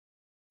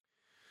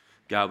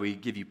God, we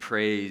give you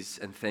praise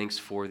and thanks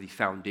for the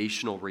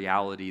foundational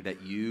reality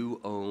that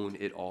you own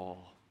it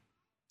all.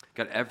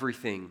 God,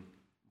 everything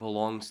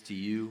belongs to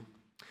you.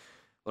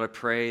 Lord, I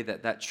pray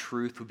that that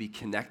truth would be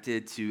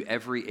connected to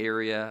every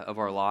area of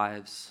our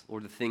lives.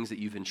 Lord, the things that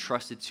you've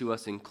entrusted to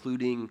us,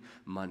 including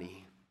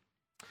money.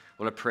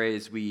 Lord, I pray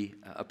as we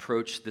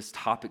approach this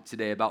topic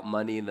today about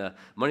money and the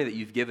money that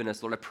you've given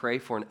us, Lord, I pray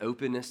for an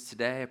openness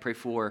today. I pray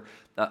for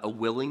a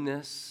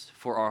willingness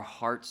for our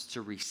hearts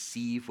to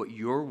receive what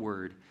your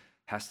word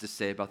has to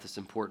say about this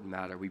important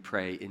matter. We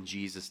pray in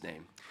Jesus'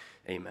 name.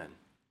 Amen.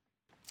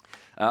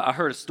 I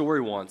heard a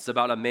story once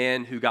about a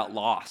man who got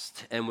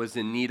lost and was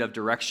in need of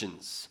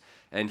directions.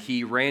 And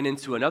he ran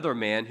into another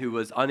man who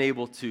was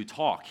unable to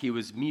talk. He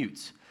was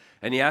mute.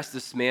 And he asked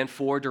this man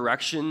for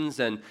directions,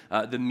 and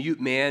the mute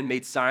man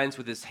made signs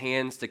with his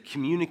hands to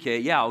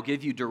communicate, yeah, I'll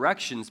give you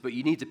directions, but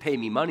you need to pay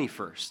me money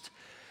first.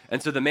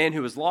 And so the man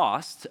who was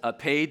lost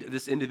paid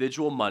this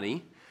individual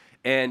money,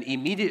 and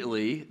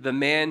immediately the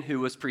man who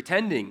was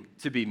pretending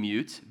to be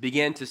mute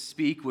began to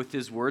speak with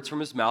his words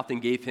from his mouth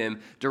and gave him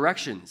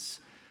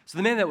directions. So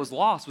the man that was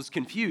lost was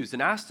confused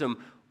and asked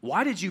him,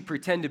 why did you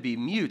pretend to be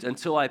mute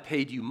until I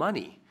paid you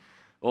money?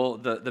 Well,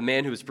 the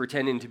man who was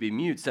pretending to be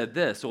mute said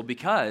this, well,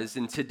 because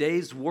in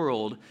today's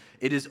world,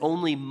 it is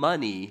only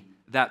money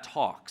that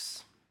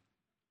talks.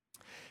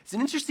 It's an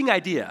interesting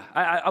idea.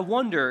 I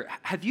wonder,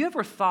 have you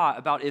ever thought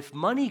about if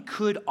money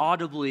could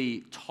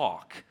audibly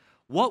talk,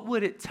 what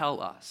would it tell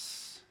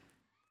us?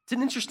 It's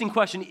an interesting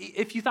question.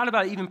 If you thought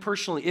about it even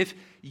personally, if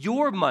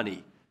your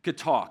money could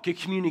talk, could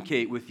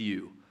communicate with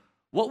you,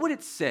 what would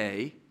it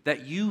say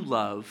that you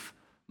love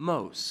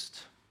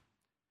most?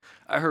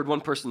 I heard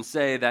one person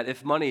say that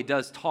if money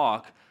does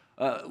talk,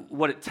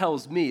 what it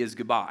tells me is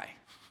goodbye.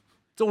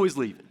 It's always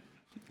leaving.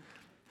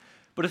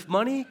 But if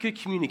money could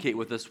communicate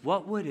with us,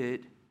 what would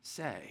it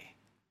say?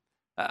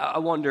 I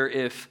wonder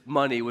if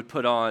money would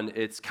put on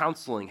its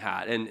counseling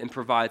hat and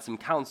provide some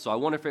counsel. I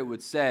wonder if it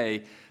would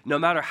say, no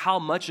matter how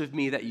much of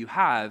me that you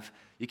have,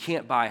 you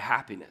can't buy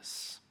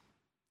happiness.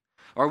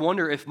 Or I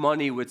wonder if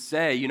money would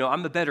say,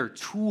 I'm a better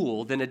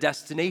tool than a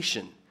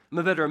destination. I'm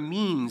a better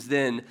means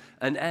than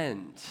an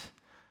end.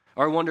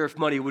 Or I wonder if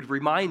money would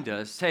remind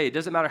us, hey, it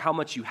doesn't matter how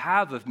much you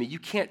have of me, you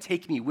can't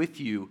take me with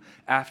you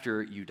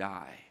after you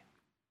die.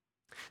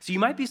 So you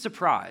might be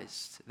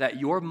surprised that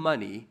your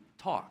money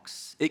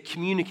talks. It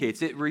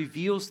communicates, it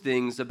reveals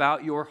things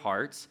about your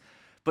heart,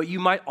 but you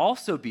might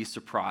also be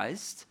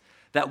surprised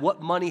that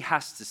what money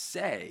has to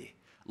say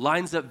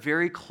lines up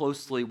very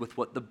closely with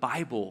what the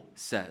Bible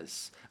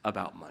says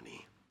about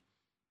money.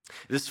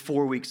 This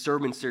 4-week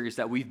sermon series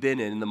that we've been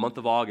in the month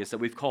of August that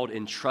we've called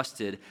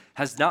Entrusted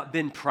has not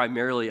been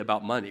primarily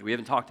about money. We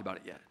haven't talked about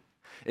it yet.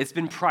 It's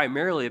been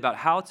primarily about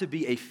how to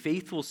be a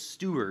faithful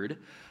steward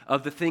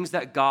of the things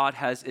that God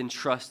has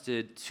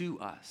entrusted to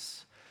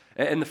us.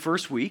 In the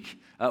first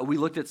week, we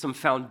looked at some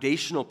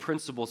foundational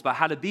principles about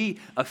how to be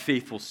a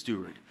faithful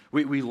steward.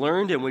 We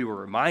learned and we were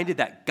reminded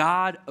that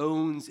God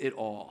owns it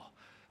all.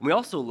 We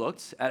also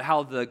looked at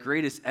how the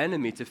greatest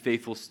enemy to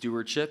faithful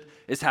stewardship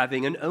is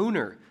having an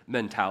owner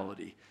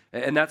mentality.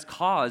 And that's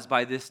caused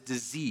by this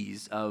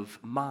disease of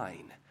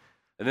mine.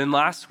 And then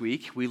last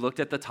week, we looked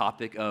at the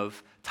topic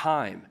of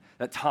time.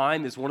 That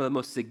time is one of the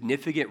most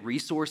significant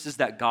resources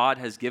that God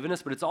has given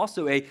us, but it's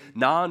also a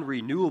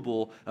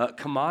non-renewable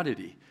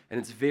commodity. And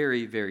it's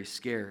very, very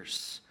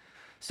scarce.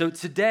 So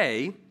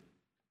today,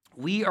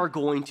 we are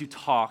going to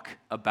talk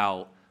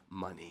about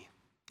money.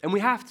 And we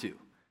have to.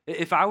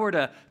 If I were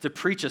to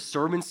preach a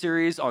sermon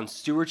series on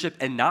stewardship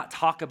and not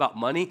talk about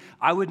money,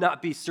 I would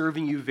not be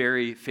serving you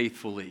very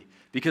faithfully.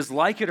 Because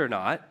like it or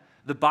not,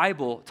 the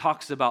Bible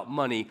talks about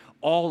money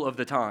all of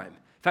the time.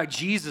 In fact,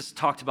 Jesus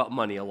talked about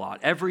money a lot.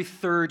 Every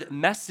third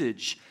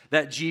message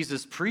that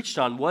Jesus preached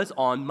on was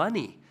on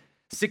money.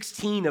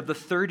 16 of the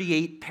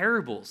 38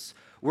 parables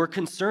were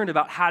concerned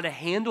about how to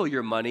handle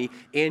your money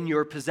and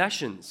your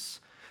possessions.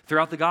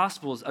 Throughout the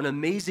Gospels, an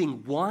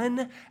amazing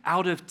 1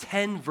 out of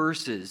 10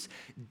 verses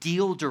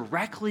deal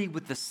directly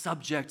with the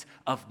subject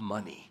of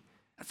money.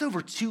 That's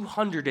over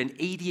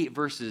 288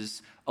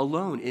 verses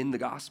alone in the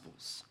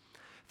Gospels.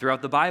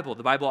 Throughout the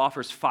Bible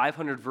offers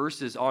 500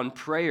 verses on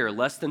prayer,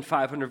 less than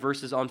 500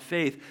 verses on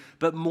faith,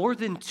 but more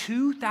than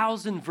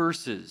 2,000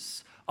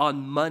 verses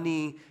on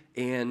money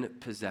and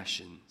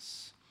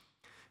possessions.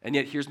 And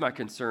yet, here's my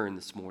concern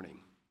this morning.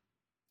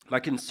 My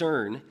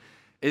concern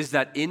is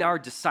that in our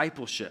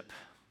discipleship,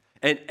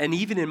 and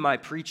even in my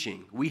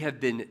preaching, we have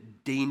been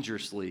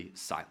dangerously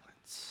silent.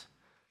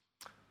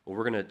 Well,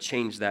 we're going to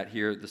change that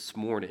here this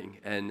morning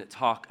and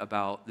talk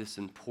about this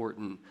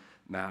important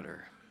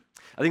matter.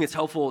 I think it's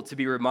helpful to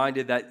be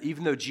reminded that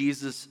even though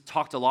Jesus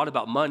talked a lot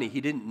about money,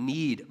 he didn't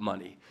need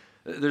money.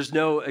 There's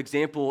no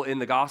example in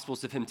the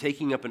Gospels of him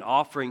taking up an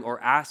offering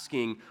or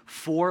asking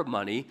for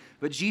money,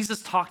 but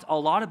Jesus talked a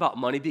lot about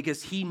money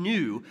because he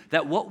knew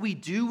that what we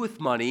do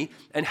with money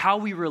and how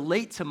we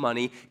relate to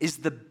money is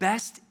the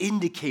best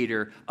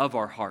indicator of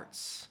our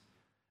hearts.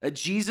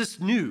 Jesus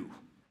knew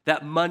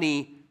that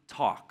money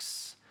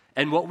talks.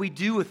 And what we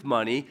do with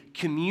money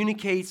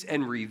communicates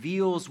and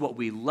reveals what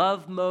we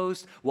love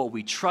most, what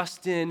we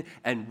trust in,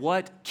 and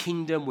what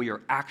kingdom we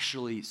are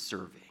actually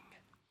serving.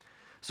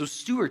 So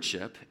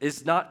stewardship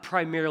is not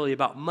primarily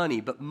about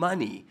money, but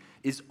money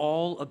is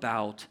all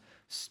about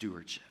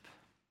stewardship.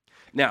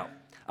 Now,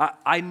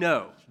 I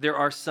know there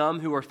are some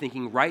who are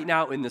thinking right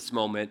now in this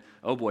moment,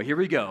 oh boy, here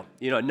we go.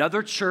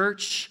 Another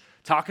church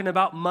talking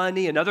about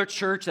money, another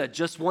church that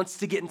just wants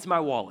to get into my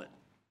wallet,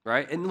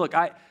 right? And look,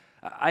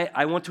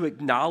 I want to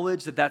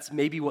acknowledge that that's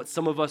maybe what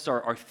some of us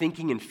are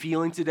thinking and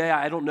feeling today.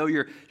 I don't know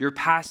your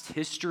past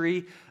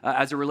history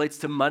as it relates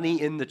to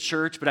money in the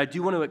church, but I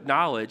do want to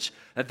acknowledge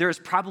that there is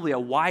probably a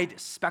wide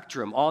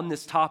spectrum on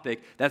this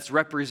topic that's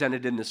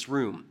represented in this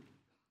room.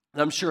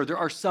 And I'm sure there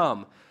are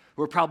some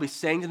who are probably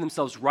saying to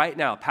themselves right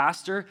now,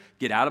 Pastor,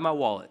 get out of my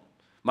wallet.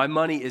 My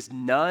money is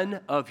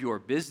none of your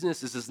business.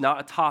 This is not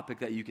a topic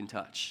that you can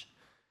touch.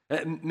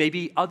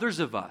 Maybe others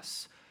of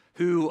us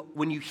who,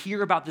 when you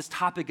hear about this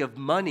topic of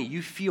money,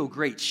 you feel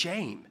great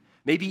shame,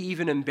 maybe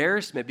even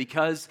embarrassment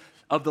because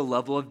of the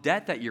level of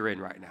debt that you're in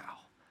right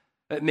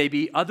now.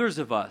 Maybe others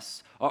of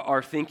us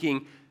are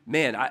thinking,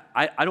 man,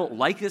 I don't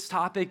like this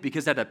topic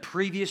because at a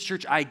previous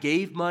church I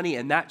gave money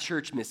and that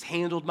church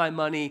mishandled my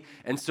money,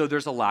 and so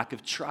there's a lack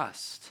of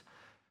trust.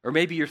 Or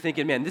maybe you're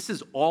thinking, man, this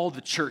is all the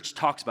church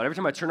talks about. Every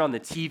time I turn on the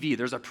TV,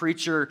 there's a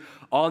preacher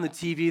on the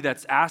TV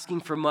that's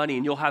asking for money,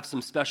 and you'll have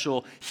some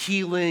special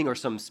healing or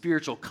some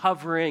spiritual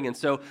covering. And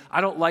so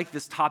I don't like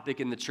this topic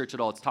in the church at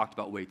all. It's talked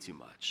about way too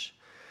much.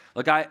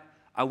 Look, I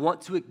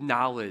want to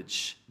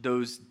acknowledge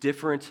those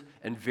different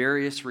and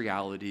various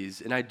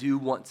realities, and I do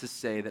want to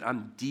say that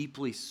I'm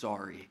deeply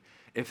sorry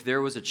if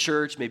there was a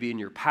church, maybe in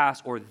your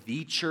past, or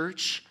the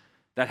church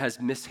that has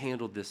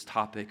mishandled this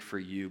topic for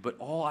you. But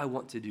all I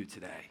want to do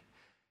today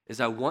is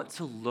I want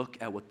to look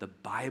at what the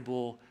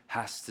Bible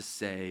has to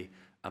say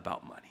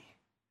about money.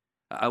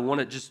 I want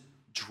to just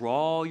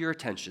draw your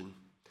attention.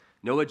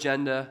 No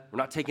agenda. We're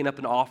not taking up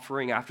an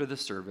offering after the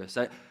service.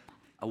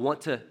 I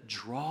want to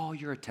draw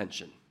your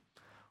attention.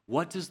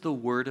 What does the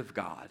Word of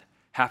God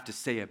have to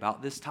say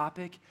about this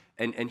topic?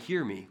 And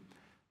hear me,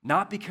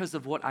 not because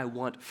of what I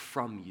want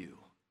from you,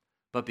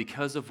 but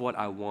because of what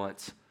I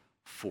want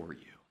for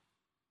you.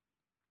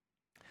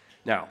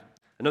 Now,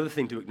 another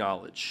thing to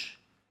acknowledge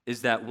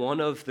is that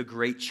one of the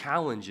great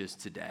challenges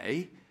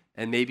today,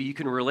 and maybe you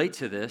can relate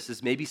to this,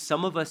 is maybe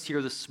some of us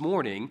here this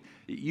morning,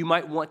 you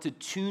might want to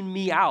tune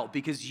me out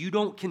because you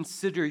don't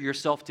consider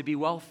yourself to be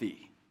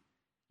wealthy.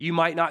 You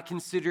might not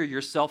consider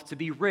yourself to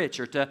be rich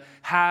or to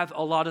have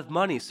a lot of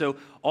money. So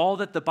all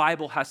that the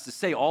Bible has to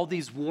say, all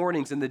these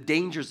warnings and the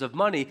dangers of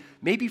money,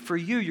 maybe for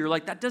you, you're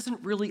like, that doesn't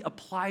really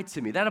apply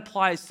to me. That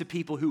applies to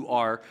people who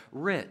are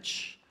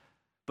rich.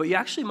 But you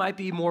actually might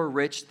be more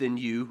rich than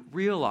you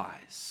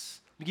realize.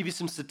 Let me give you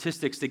some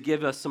statistics to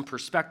give us some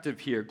perspective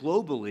here.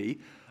 Globally,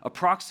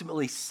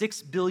 approximately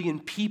 6 billion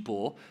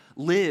people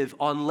live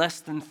on less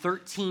than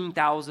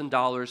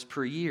 $13,000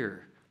 per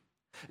year.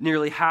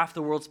 Nearly half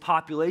the world's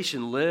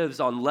population lives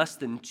on less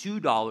than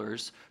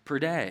 $2 per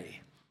day.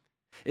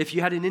 If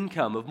you had an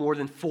income of more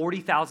than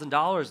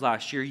 $40,000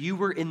 last year, you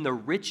were in the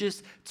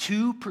richest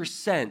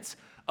 2%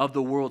 of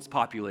the world's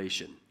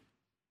population.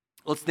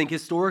 Let's think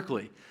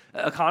historically.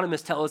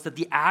 Economists tell us that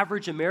the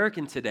average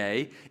American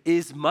today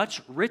is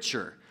much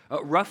richer,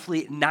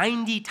 roughly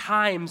 90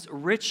 times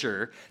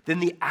richer than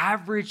the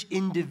average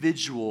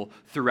individual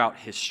throughout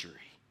history.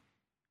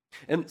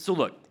 And so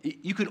look,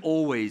 you could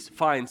always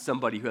find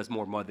somebody who has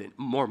more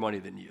money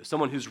than you,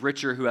 someone who's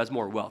richer, who has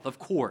more wealth, of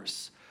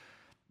course.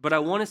 But I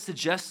want to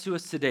suggest to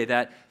us today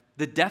that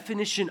the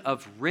definition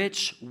of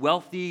rich,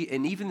 wealthy,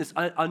 and even this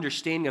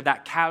understanding of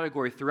that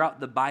category throughout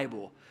the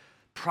Bible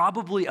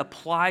probably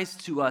applies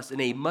to us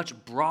in a much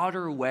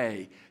broader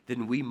way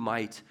than we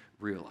might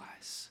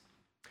realize.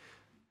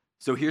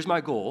 So here's my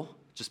goal.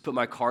 Just put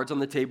my cards on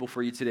the table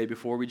for you today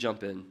before we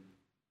jump in,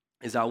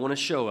 is I want to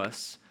show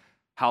us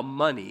how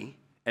money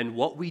and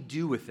what we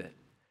do with it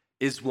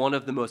is one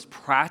of the most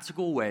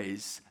practical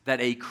ways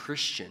that a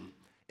Christian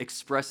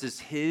expresses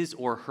his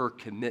or her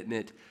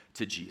commitment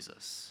to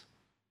Jesus.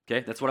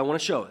 Okay, that's what I want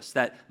to show us,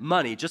 that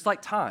money, just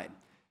like time,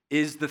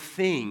 is the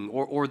thing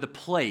or the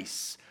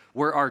place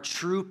where our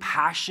true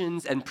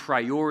passions and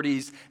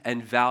priorities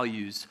and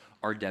values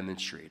are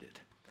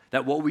demonstrated.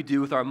 That what we do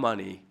with our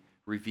money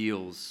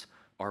reveals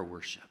our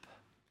worship.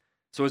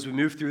 So as we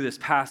move through this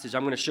passage,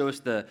 I'm going to show us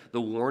the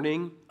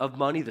warning of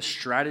money, the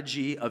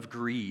strategy of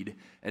greed,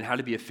 and how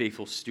to be a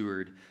faithful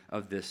steward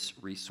of this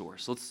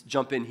resource. Let's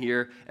jump in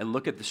here and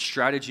look at the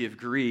strategy of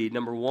greed.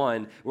 Number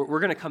one, we're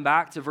going to come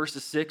back to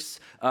verses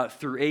 6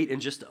 through 8 in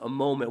just a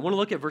moment. I want to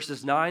look at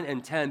verses 9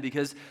 and 10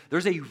 because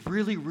there's a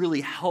really, really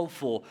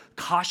helpful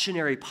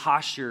cautionary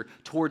posture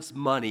towards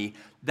money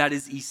that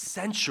is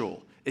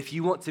essential if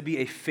you want to be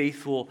a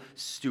faithful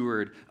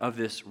steward of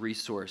this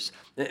resource.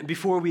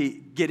 Before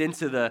we get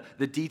into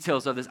the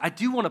details of this, I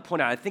do want to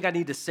point out, I think I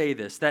need to say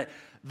this, that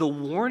the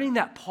warning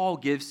that Paul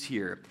gives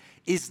here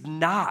is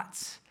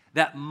not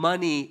that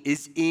money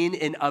is in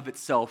and of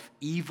itself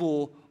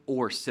evil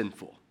or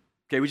sinful.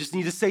 Okay, we just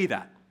need to say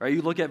that. right?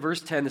 You look at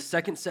verse 10, the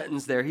second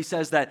sentence there, he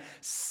says that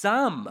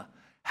some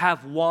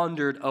have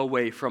wandered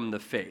away from the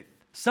faith.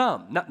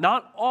 Some,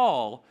 not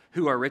all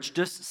who are rich,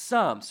 just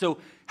some. So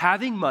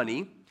having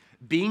money,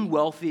 being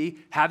wealthy,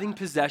 having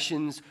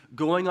possessions,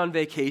 going on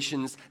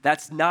vacations,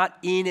 that's not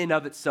in and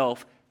of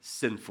itself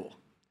sinful.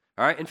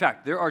 All right. In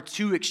fact, there are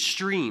two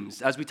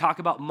extremes as we talk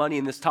about money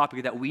in this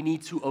topic that we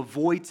need to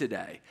avoid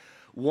today.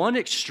 One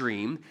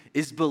extreme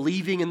is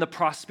believing in the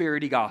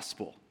prosperity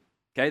gospel.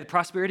 Okay, the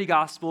prosperity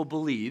gospel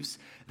believes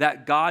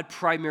that God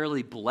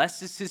primarily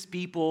blesses his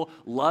people,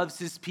 loves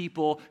his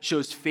people,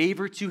 shows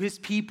favor to his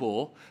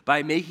people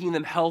by making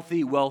them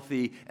healthy,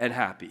 wealthy, and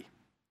happy.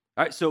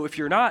 All right, so if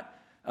you're not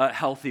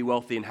healthy,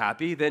 wealthy, and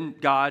happy, then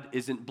God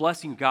isn't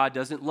blessing you. God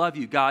doesn't love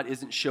you. God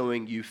isn't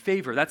showing you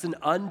favor. That's an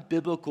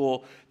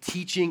unbiblical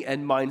teaching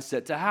and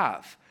mindset to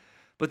have.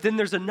 But then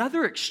there's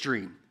another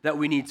extreme that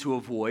we need to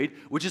avoid,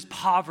 which is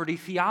poverty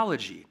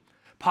theology.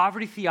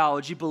 Poverty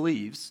theology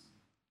believes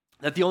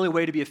that the only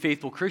way to be a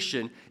faithful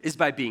Christian is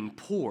by being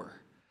poor.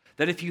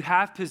 That if you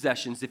have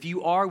possessions, if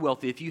you are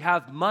wealthy, if you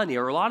have money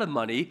or a lot of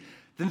money,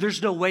 then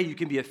there's no way you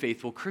can be a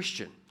faithful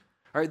Christian.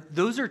 All right,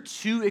 those are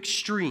two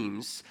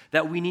extremes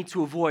that we need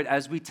to avoid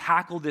as we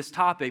tackle this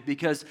topic,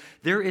 because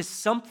there is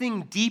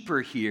something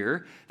deeper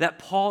here that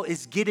Paul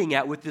is getting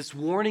at with this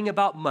warning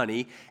about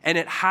money, and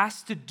it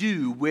has to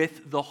do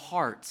with the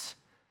heart.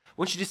 I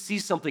want you to see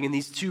something in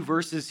these two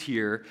verses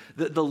here.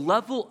 The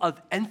level of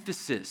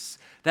emphasis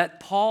that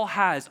Paul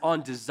has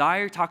on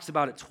desire, talks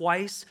about it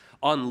twice,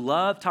 on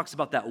love, talks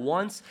about that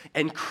once,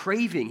 and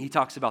craving, he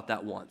talks about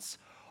that once.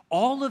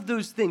 All of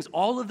those things,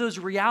 all of those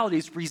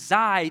realities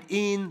reside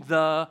in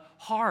the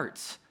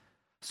heart.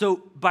 So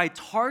by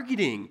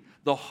targeting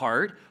the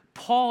heart,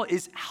 Paul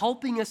is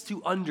helping us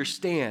to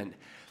understand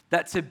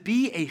that to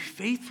be a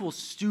faithful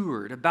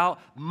steward about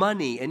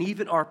money and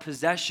even our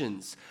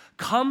possessions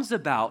comes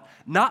about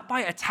not by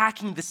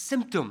attacking the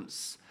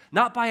symptoms,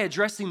 not by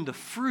addressing the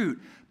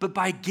fruit, but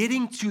by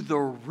getting to the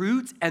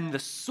root and the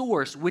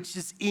source, which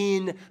is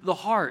in the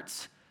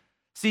heart.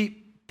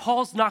 See,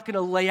 Paul's not going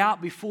to lay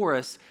out before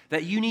us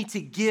that you need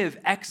to give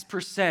X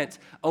percent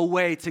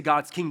away to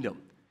God's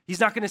kingdom. He's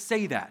not going to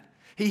say that.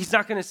 He's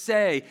not going to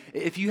say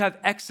if you have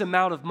X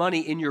amount of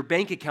money in your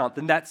bank account,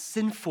 then that's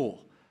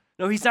sinful.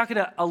 No, he's not going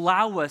to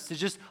allow us to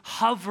just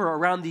hover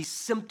around these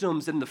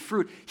symptoms and the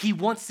fruit. He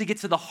wants to get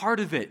to the heart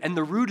of it and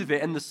the root of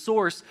it and the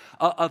source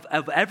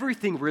of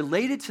everything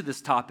related to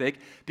this topic,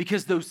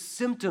 because those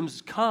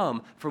symptoms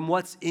come from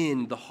what's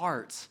in the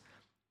heart.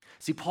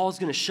 See, Paul's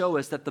going to show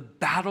us that the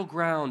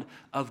battleground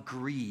of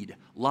greed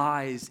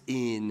lies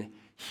in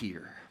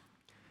here.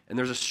 And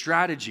there's a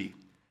strategy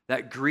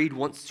that greed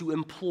wants to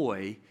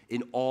employ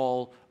in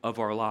all of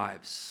our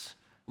lives.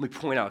 Let me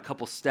point out a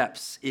couple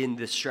steps in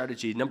this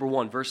strategy. Number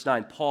one, verse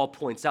 9, Paul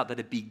points out that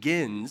it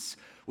begins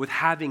with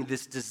having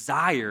this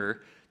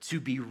desire to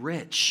be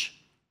rich.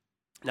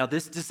 Now,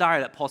 this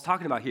desire that Paul's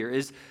talking about here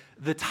is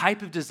the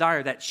type of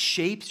desire that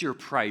shapes your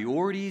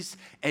priorities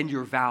and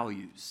your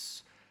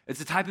values. It's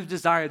the type of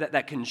desire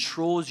that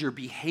controls your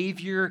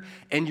behavior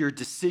and your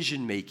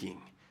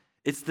decision-making.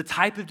 It's the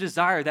type of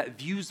desire that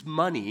views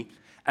money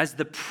as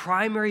the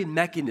primary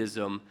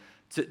mechanism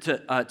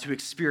to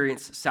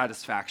experience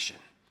satisfaction.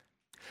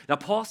 Now,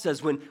 Paul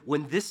says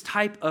when this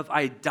type of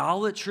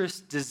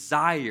idolatrous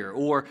desire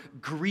or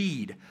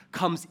greed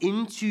comes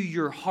into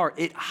your heart,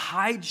 it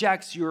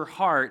hijacks your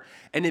heart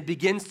and it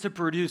begins to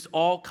produce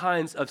all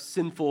kinds of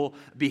sinful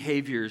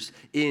behaviors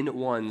in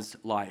one's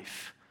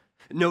life.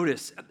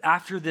 Notice,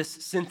 after this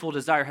sinful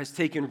desire has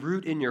taken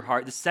root in your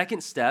heart, the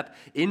second step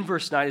in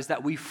verse 9 is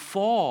that we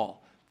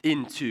fall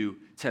into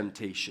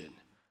temptation.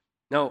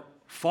 Now,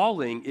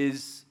 falling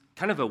is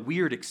kind of a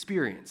weird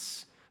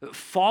experience.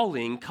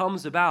 Falling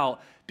comes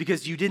about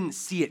because you didn't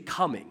see it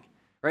coming,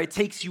 right? It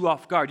takes you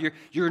off guard.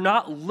 You're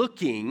not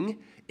looking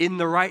in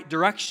the right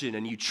direction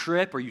and you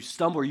trip or you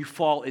stumble or you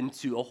fall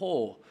into a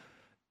hole.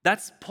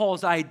 That's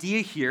Paul's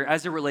idea here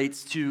as it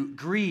relates to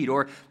greed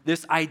or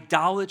this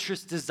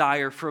idolatrous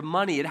desire for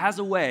money. It has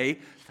a way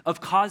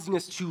of causing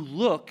us to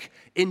look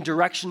in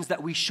directions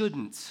that we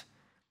shouldn't.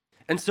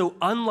 And so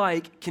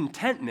unlike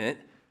contentment,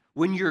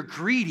 when you're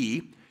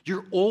greedy,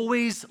 you're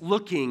always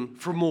looking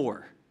for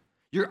more.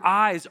 Your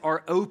eyes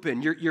are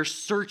open, you're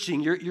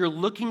searching, you're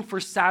looking for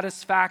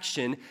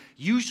satisfaction,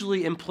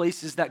 usually in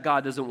places that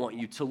God doesn't want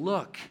you to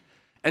look.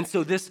 And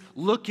so this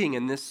looking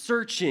and this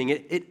searching,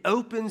 it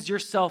opens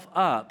yourself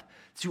up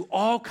to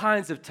all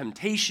kinds of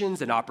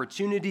temptations and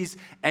opportunities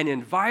and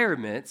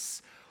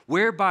environments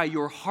whereby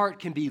your heart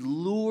can be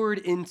lured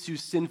into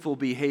sinful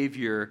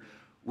behavior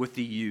with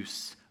the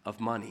use of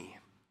money.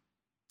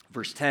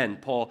 Verse 10,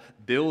 Paul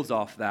builds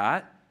off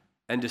that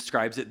and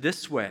describes it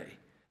this way,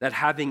 that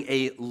having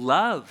a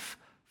love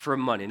for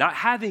money, not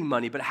having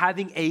money, but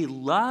having a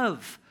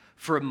love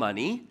for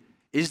money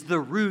is the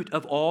root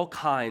of all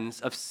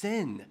kinds of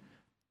sin.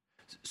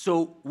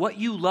 So what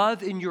you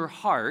love in your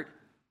heart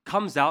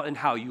comes out in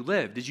how you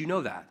live. Did you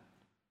know that?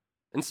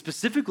 And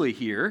specifically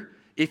here,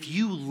 if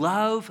you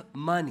love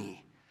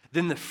money,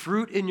 then the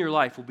fruit in your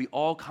life will be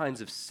all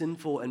kinds of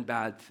sinful and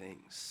bad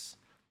things.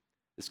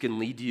 This can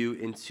lead you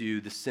into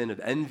the sin of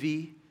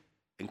envy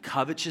and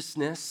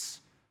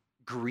covetousness,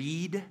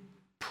 greed,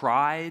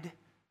 pride,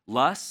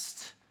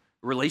 lust,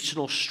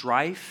 relational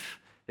strife.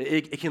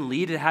 It can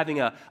lead to having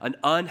an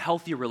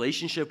unhealthy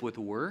relationship with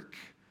work.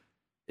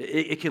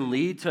 It can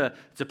lead to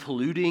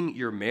polluting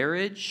your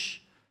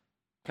marriage,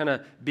 kind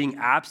of being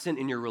absent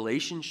in your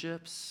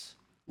relationships,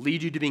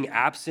 lead you to being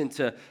absent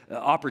to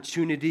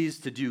opportunities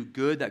to do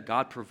good that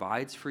God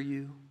provides for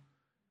you.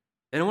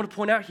 And I want to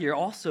point out here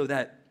also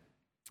that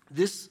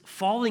this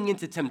falling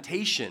into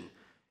temptation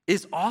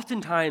is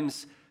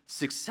oftentimes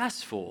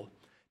successful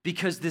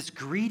because this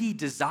greedy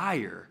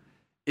desire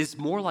is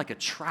more like a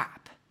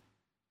trap.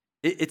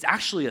 It's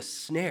actually a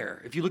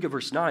snare. If you look at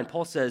verse 9,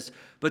 Paul says,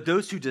 "But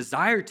those who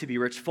desire to be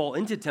rich fall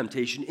into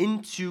temptation,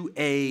 into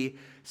a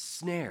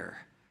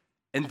snare."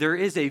 And there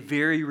is a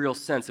very real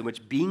sense in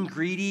which being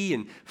greedy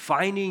and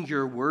finding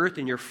your worth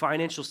and your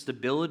financial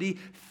stability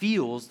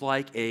feels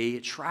like a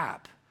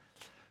trap.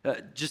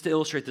 Just to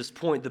illustrate this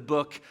point, the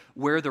book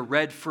Where the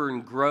Red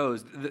Fern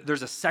Grows,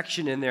 there's a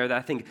section in there that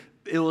I think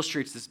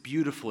illustrates this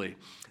beautifully.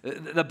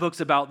 The book's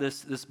about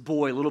this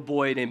little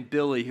boy named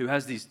Billy, who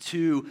has these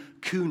two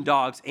coon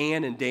dogs,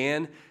 Ann and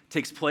Dan.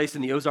 Takes place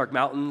in the Ozark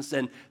Mountains,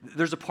 and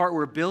there's a part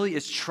where Billy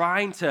is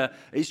trying to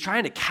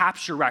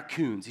capture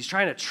raccoons. He's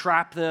trying to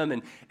trap them,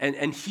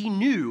 and he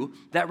knew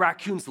that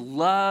raccoons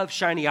love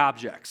shiny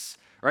objects.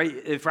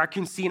 Right? If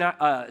raccoons see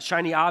a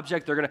shiny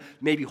object, they're going to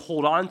maybe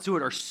hold on to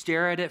it or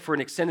stare at it for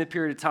an extended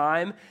period of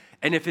time.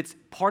 And if it's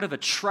part of a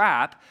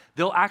trap,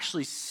 they'll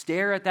actually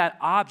stare at that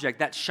object,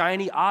 that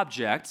shiny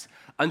object,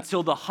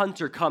 until the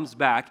hunter comes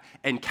back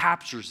and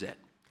captures it.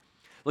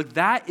 Look,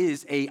 that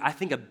is, I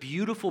think, a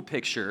beautiful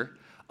picture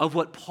of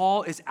what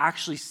Paul is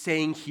actually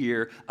saying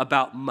here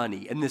about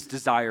money and this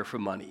desire for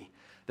money.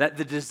 That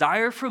the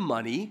desire for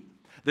money,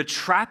 the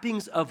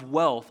trappings of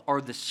wealth are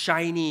the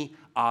shiny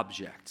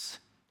objects.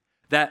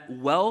 That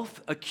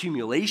wealth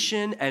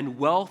accumulation and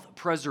wealth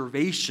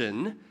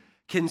preservation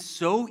can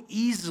so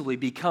easily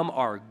become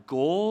our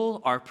goal,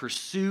 our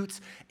pursuit,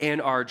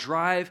 and our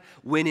drive,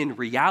 when in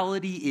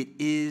reality it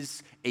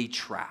is a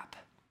trap.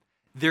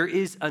 There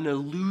is an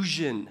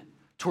illusion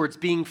towards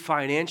being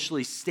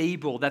financially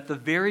stable, that the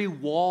very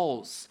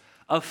walls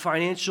of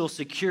financial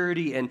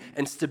security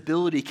and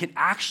stability can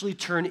actually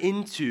turn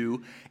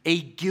into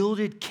a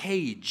gilded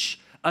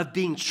cage of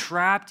being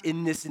trapped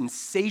in this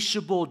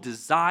insatiable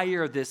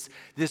desire, this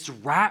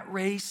rat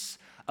race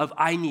of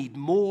I need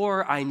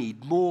more, I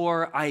need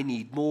more, I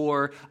need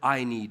more,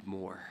 I need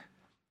more.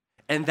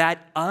 And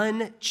that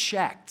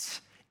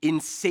unchecked,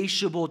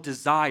 insatiable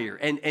desire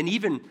and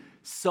even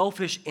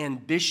selfish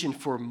ambition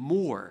for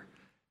more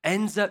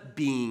ends up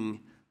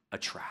being a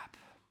trap.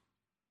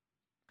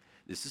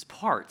 This is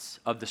part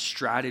of the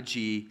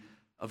strategy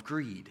of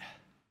greed.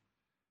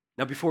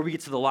 Now, before we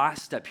get to the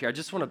last step here, I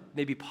just want to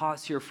maybe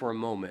pause here for a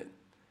moment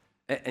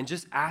and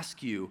just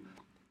ask you,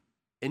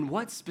 in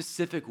what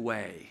specific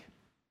way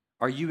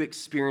are you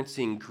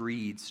experiencing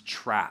greed's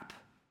trap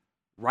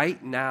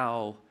right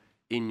now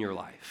in your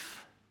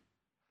life?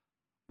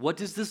 What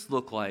does this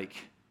look like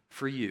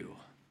for you?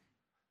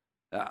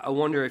 I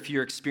wonder if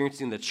you're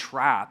experiencing the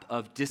trap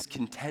of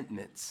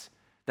discontentment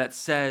that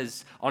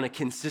says on a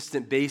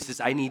consistent basis,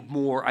 I need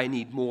more, I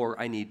need more,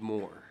 I need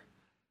more.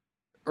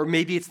 Or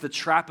maybe it's the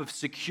trap of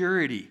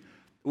security,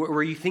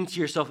 where you think to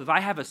yourself, if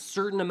I have a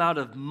certain amount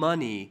of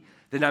money,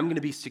 then I'm going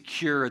to be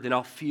secure, then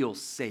I'll feel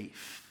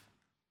safe.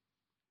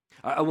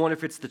 I wonder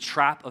if it's the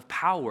trap of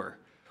power,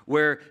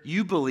 where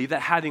you believe that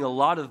having a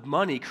lot of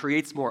money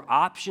creates more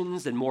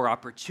options and more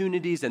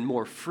opportunities and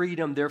more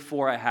freedom,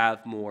 therefore I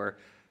have more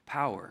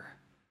power.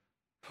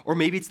 Or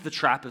maybe it's the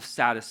trap of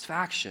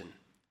satisfaction.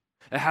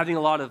 Having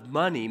a lot of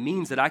money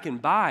means that I can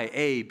buy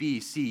A, B,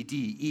 C,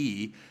 D,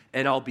 E,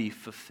 and I'll be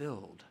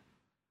fulfilled.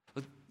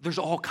 There's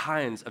all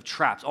kinds of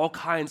traps, all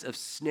kinds of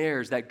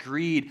snares that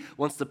greed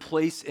wants to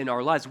place in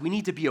our lives. We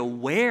need to be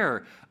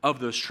aware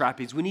of those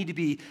trappings. We need to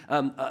be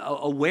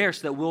aware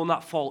so that we'll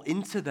not fall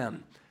into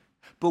them.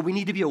 But we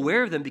need to be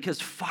aware of them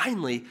because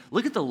finally,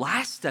 look at the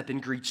last step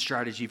in greed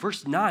strategy.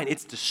 Verse 9,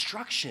 it's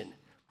destruction.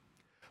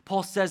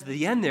 Paul says at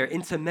the end there,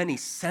 into many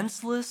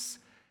senseless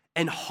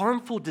and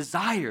harmful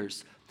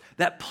desires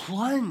that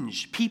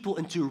plunge people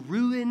into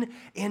ruin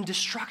and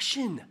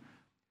destruction.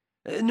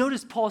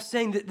 Notice Paul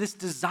saying that this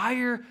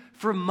desire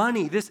for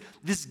money,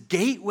 this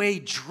gateway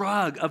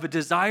drug of a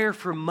desire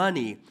for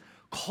money,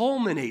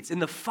 culminates in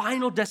the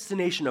final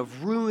destination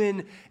of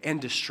ruin and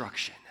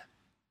destruction.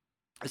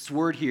 This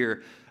word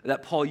here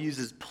that Paul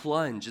uses,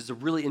 plunge, is a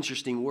really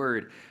interesting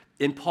word.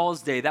 In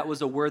Paul's day, that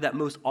was a word that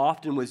most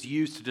often was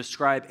used to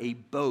describe a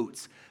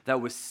boat that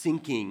was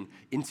sinking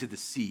into the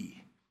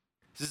sea.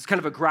 This is kind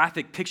of a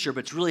graphic picture,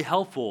 but it's really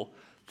helpful.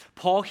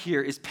 Paul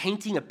here is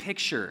painting a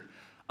picture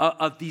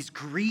of these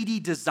greedy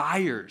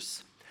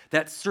desires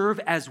that serve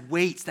as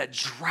weights that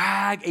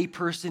drag a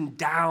person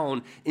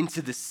down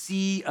into the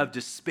sea of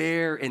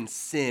despair and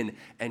sin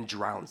and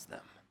drowns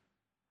them.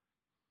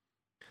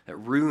 That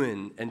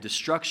ruin and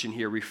destruction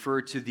here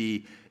refer to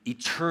the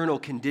eternal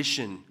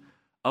condition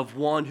of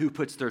one who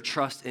puts their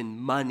trust in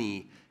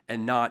money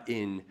and not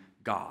in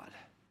God.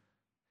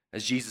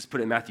 As Jesus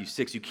put it in Matthew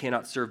 6, you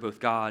cannot serve both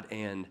God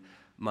and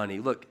money.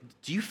 Look,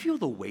 do you feel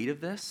the weight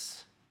of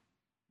this?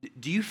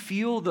 Do you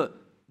feel the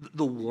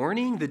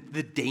warning,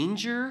 the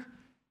danger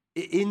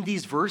in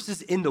these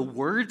verses, in the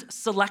word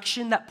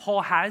selection that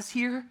Paul has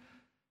here?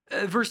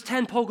 Verse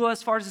 10, Paul goes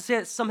as far as to say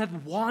that some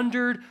have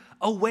wandered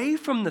away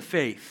from the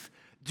faith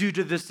due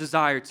to this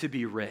desire to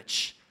be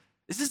rich.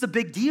 This is a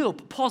big deal.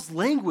 Paul's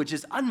language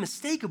is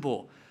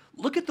unmistakable.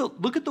 Look at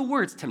the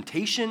words: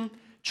 temptation,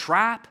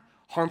 trap,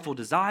 harmful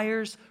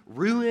desires,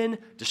 ruin,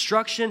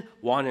 destruction,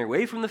 wandering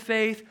away from the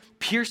faith,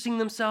 piercing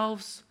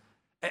themselves.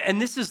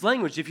 And this is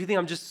language, if you think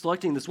I'm just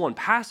selecting this one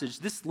passage,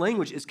 this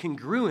language is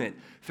congruent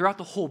throughout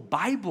the whole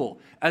Bible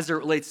as it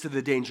relates to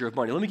the danger of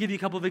money. Let me give you a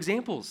couple of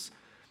examples.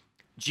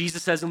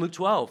 Jesus says in Luke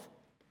 12,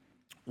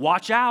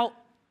 watch out,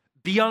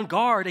 be on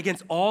guard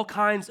against all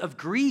kinds of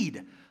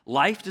greed.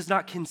 Life does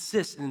not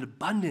consist in an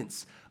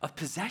abundance of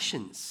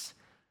possessions.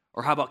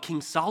 Or how about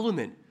King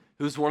Solomon,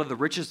 who's one of the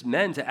richest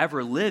men to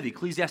ever live?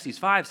 Ecclesiastes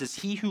 5 says,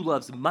 he who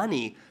loves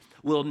money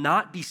will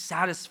not be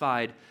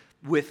satisfied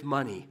with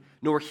money,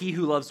 nor he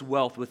who loves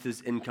wealth with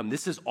his income.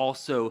 This is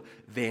also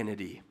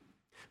vanity.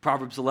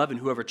 Proverbs 11,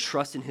 whoever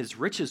trusts in his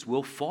riches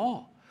will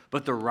fall,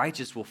 but the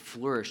righteous will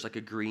flourish like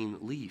a green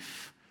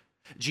leaf.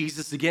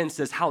 Jesus again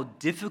says how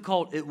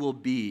difficult it will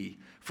be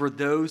for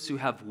those who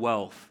have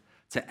wealth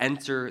to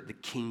enter the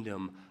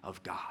kingdom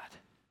of God.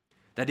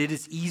 That it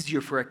is easier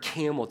for a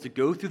camel to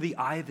go through the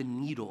eye of a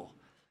needle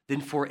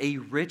than for a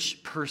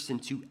rich person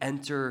to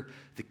enter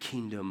the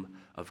kingdom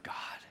of God.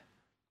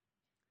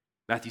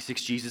 Matthew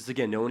 6, Jesus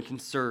again, no one can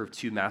serve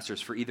two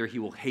masters, for either he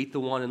will hate the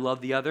one and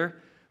love the other,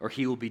 or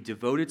he will be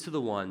devoted to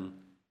the one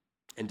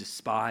and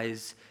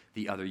despise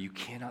the other. You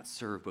cannot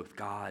serve both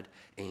God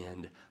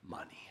and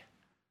money.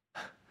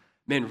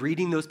 Man,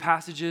 reading those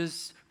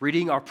passages,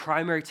 reading our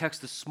primary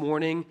text this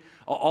morning,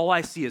 all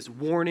I see is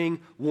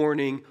warning,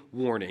 warning,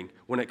 warning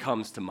when it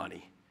comes to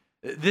money.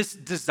 This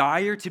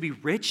desire to be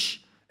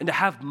rich and to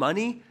have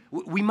money,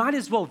 we might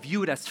as well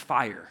view it as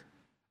fire.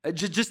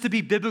 Just to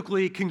be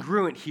biblically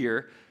congruent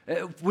here,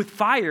 with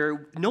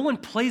fire, no one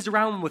plays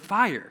around with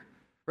fire,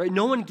 right?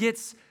 No one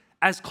gets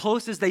as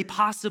close as they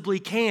possibly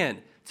can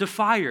to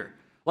fire.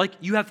 Like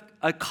you have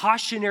a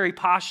cautionary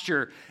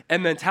posture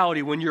and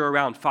mentality when you're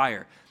around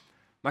fire.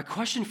 My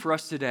question for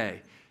us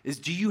today is,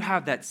 do you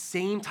have that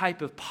same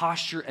type of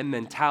posture and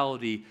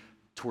mentality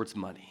towards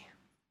money?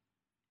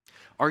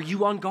 Are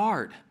you on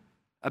guard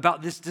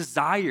about this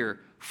desire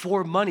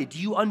for money? Do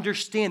you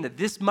understand that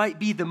this might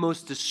be the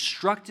most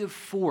destructive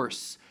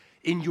force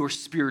in your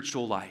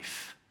spiritual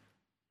life?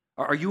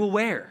 Are you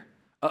aware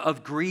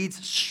of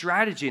greed's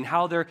strategy and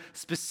how they're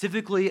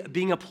specifically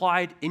being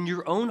applied in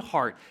your own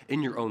heart,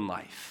 in your own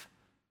life?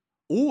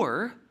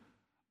 Or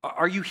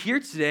are you here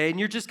today and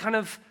you're just kind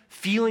of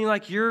feeling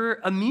like you're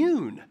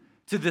immune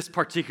to this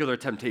particular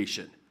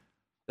temptation?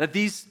 That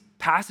these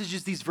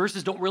passages, these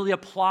verses don't really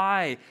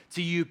apply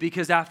to you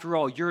because after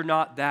all, you're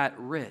not that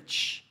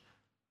rich.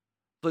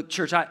 Look,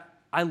 church,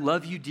 I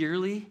love you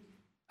dearly.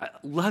 I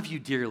love you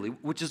dearly,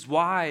 which is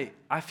why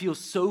I feel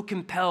so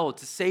compelled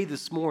to say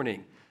this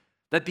morning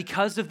that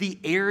because of the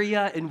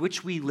area in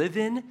which we live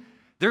in,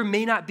 there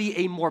may not be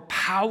a more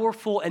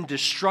powerful and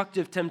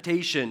destructive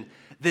temptation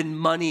than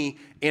money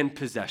and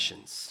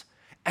possessions.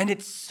 And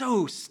it's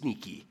so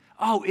sneaky.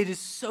 Oh, it is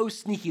so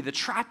sneaky. The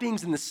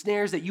trappings and the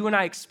snares that you and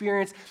I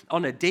experience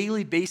on a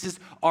daily basis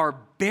are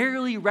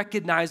barely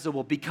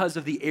recognizable because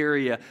of the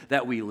area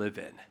that we live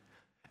in.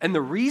 And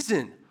the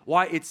reason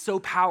why it's so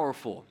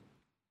powerful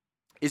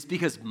is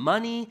because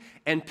money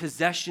and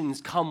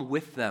possessions come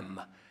with them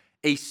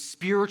a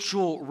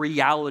spiritual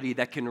reality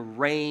that can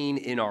reign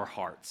in our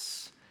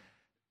hearts.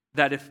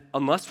 That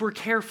unless we're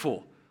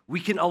careful, we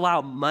can allow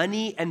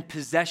money and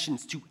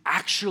possessions to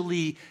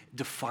actually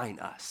define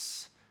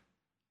us.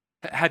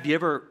 Have you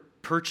ever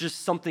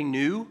purchased something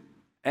new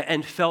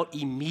and felt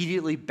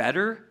immediately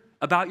better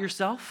about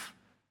yourself?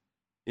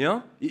 You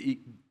know, you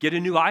get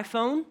a new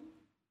iPhone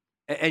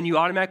and you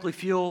automatically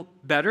feel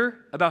better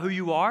about who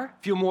you are,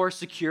 feel more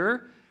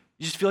secure.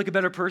 You just feel like a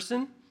better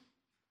person,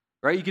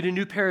 right? You get a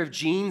new pair of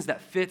jeans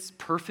that fits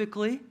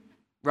perfectly,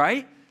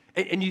 right?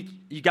 And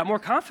you got more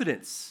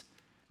confidence,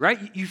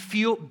 right? You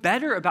feel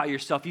better about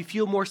yourself. You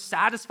feel more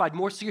satisfied,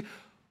 more secure.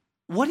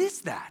 What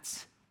is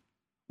that?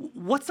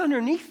 What's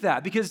underneath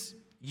that? Because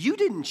you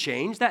didn't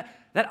change. That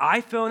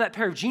iPhone, that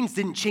pair of jeans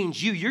didn't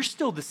change you. You're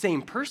still the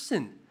same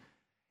person.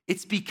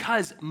 It's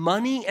because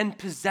money and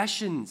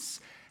possessions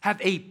have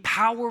a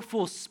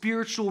powerful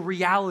spiritual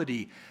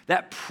reality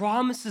that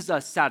promises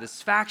us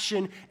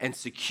satisfaction and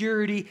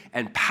security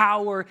and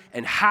power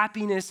and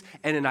happiness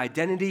and an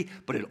identity,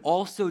 but it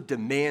also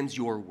demands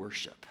your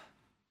worship.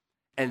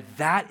 And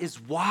that is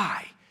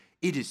why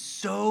it is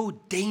so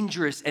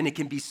dangerous and it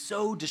can be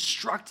so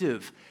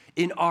destructive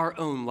in our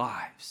own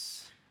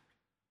lives.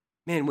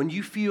 Man, when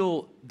you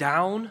feel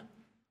down,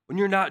 when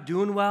you're not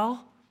doing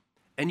well,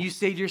 and you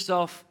say to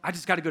yourself, I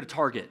just got to go to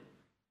Target.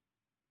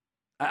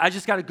 I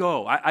just got to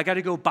go. I got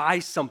to go buy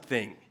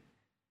something.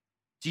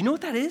 Do you know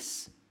what that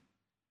is?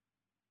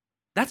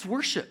 That's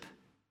worship.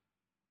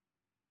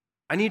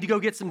 I need to go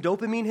get some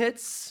dopamine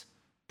hits,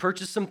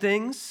 purchase some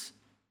things.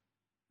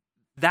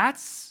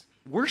 That's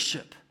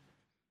worship.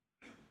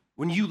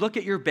 When you look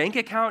at your bank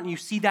account and you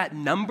see that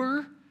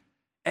number,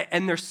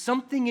 and there's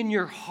something in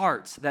your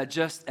heart that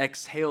just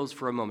exhales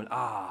for a moment.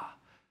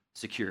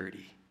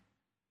 Security.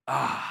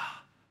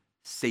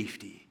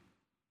 Safety.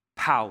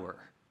 Power.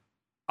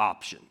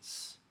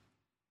 Options.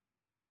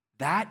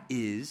 That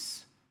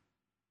is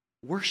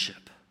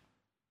worship.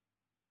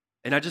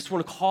 And I just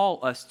want to call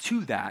us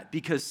to that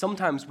because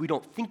sometimes we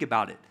don't think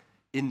about it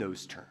in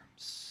those terms.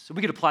 So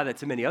we could apply that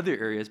to many other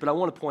areas, but I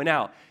want to point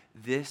out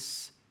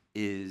this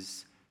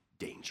is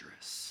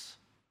dangerous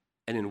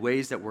and in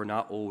ways that we're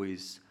not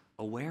always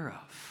aware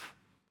of.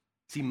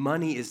 See,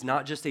 money is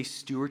not just a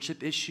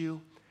stewardship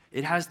issue.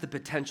 It has the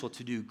potential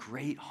to do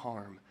great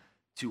harm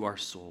to our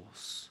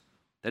souls.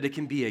 That it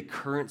can be a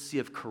currency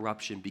of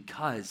corruption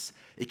because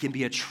it can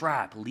be a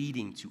trap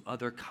leading to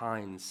other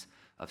kinds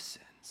of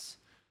sins.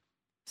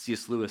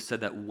 C.S. Lewis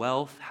said that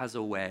wealth has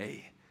a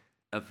way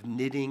of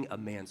knitting a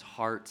man's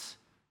heart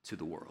to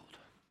the world.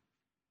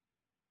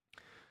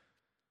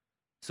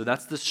 So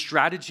that's the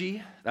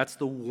strategy. That's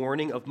the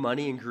warning of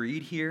money and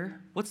greed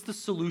here. What's the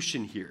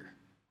solution here,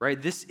 right?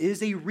 This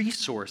is a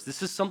resource.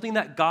 This is something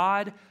that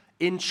God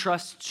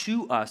entrusts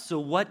to us. So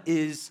what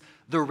is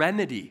the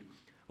remedy?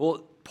 Well,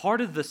 part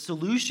of the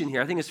solution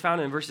here, I think, is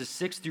found in verses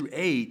 6 through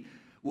 8,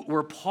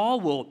 where Paul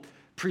will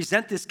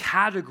present this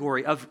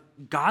category of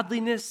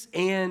godliness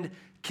and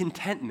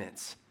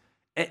contentment.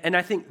 And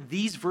I think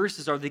these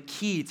verses are the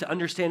key to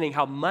understanding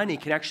how money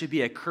can actually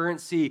be a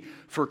currency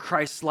for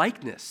Christ's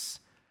likeness.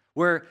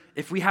 Where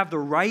if we have the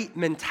right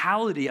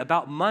mentality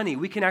about money,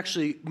 we can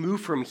actually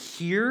move from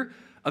here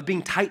of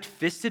being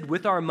tight-fisted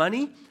with our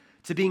money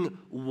to being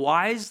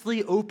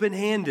wisely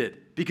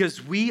open-handed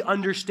because we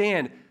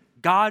understand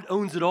God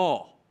owns it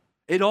all.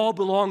 It all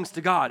belongs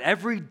to God.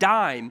 Every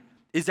dime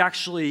is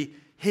actually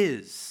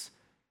His.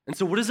 And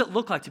so what does it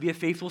look like to be a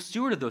faithful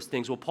steward of those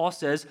things? Well, Paul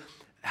says,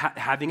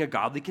 having a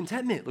godly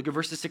contentment. Look at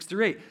verses 6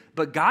 through 8.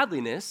 But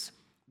godliness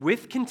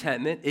with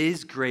contentment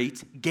is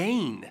great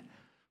gain.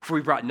 For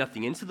we brought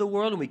nothing into the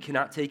world, and we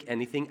cannot take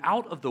anything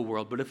out of the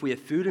world. But if we have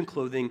food and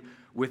clothing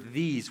with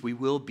these, we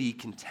will be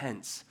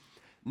content.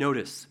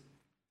 Notice,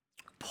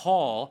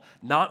 Paul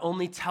not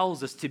only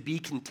tells us to be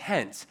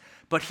content,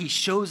 but he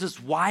shows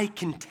us why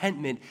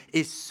contentment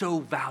is so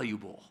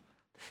valuable.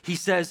 He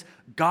says,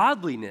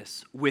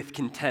 godliness with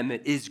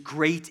contentment is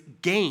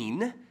great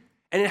gain,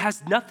 and it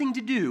has nothing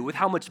to do with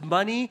how much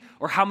money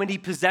or how many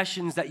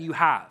possessions that you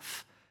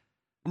have.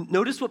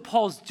 Notice what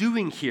Paul's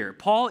doing here.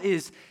 Paul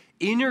is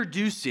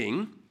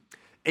introducing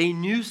a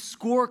new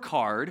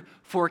scorecard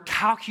for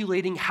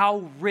calculating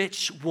how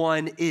rich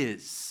one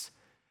is.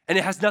 And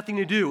it has nothing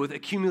to do with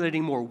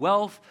accumulating more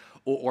wealth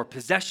or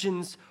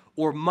possessions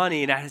or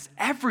money. And it has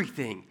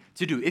everything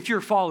to do, if you're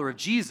a follower of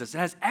Jesus, it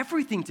has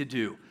everything to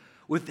do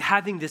with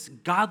having this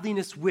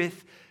godliness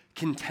with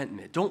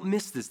contentment. Don't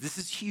miss this. This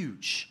is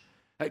huge.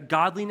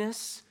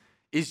 Godliness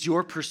is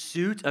your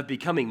pursuit of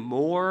becoming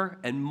more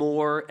and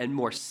more and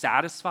more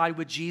satisfied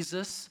with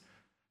Jesus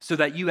so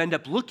that you end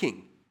up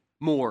looking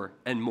more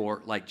and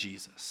more like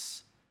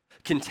Jesus.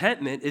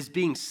 Contentment is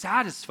being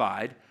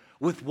satisfied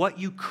with what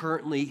you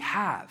currently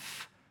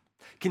have.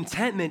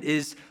 Contentment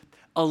is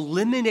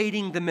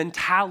eliminating the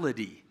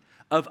mentality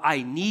of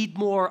I need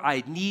more,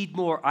 I need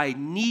more, I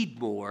need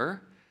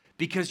more,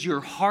 because your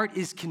heart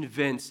is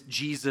convinced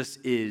Jesus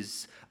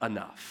is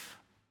enough.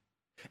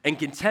 And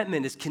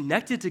contentment is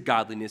connected to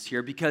godliness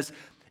here because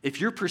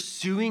if you're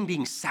pursuing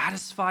being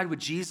satisfied with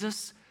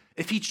Jesus,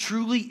 if he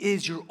truly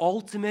is your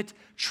ultimate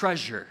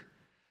treasure,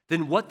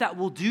 then what that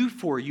will do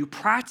for you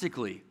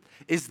practically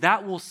is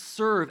that will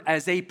serve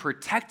as a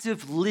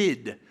protective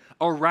lid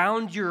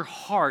around your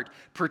heart,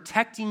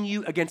 protecting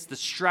you against the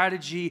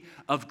strategy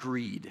of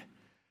greed.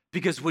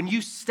 Because when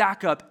you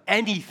stack up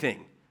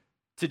anything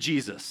to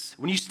Jesus,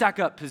 when you stack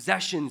up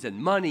possessions and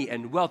money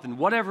and wealth and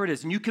whatever it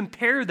is, and you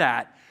compare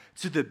that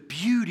to the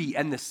beauty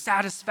and the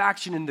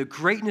satisfaction and the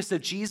greatness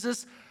of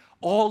Jesus,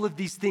 all of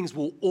these things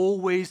will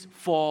always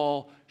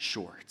fall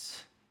short.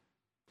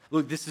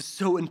 Look, this is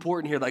so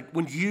important here. Like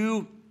when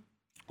you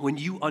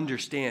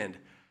understand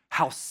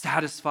how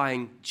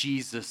satisfying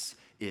Jesus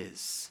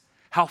is,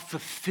 how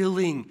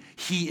fulfilling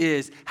he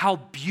is, how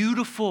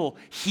beautiful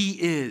he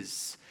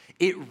is,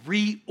 it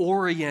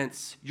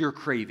reorients your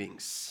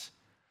cravings.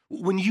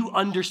 When you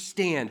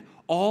understand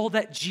all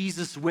that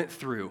Jesus went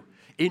through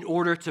in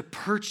order to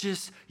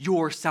purchase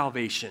your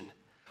salvation,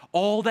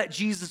 all that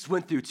Jesus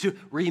went through to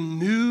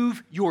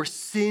remove your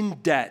sin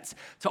debt,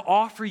 to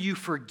offer you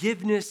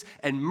forgiveness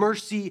and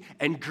mercy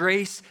and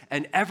grace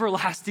and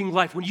everlasting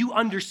life. When you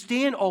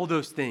understand all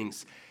those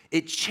things,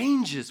 it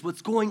changes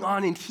what's going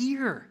on in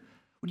here.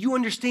 When you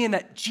understand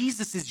that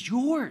Jesus is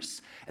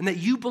yours and that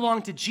you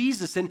belong to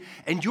Jesus and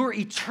your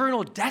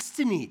eternal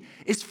destiny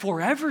is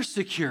forever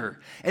secure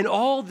and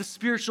all the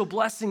spiritual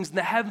blessings in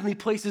the heavenly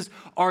places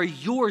are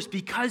yours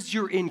because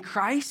you're in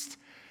Christ,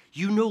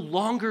 You no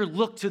longer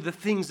look to the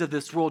things of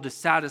this world to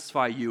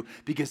satisfy you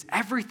because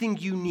everything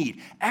you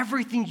need,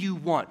 everything you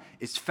want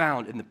is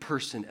found in the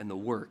person and the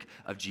work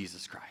of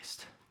Jesus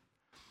Christ.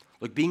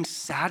 Look, being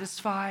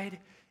satisfied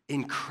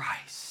in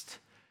Christ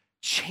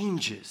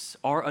changes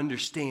our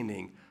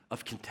understanding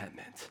of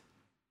contentment.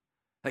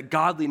 That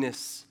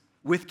godliness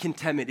with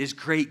contentment is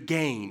great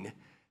gain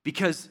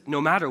because no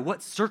matter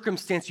what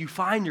circumstance you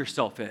find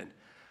yourself in,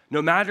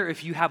 no matter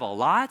if you have a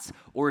lot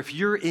or if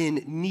you're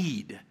in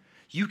need,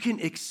 you can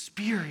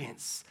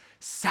experience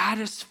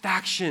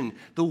satisfaction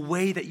the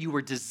way that you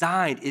were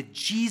designed if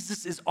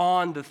Jesus is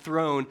on the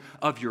throne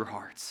of your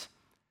hearts.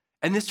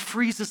 And this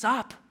frees us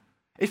up.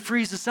 It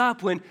frees us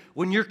up when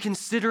you're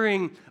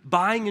considering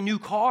buying a new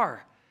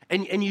car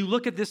and you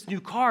look at this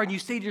new car and you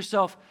say to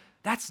yourself,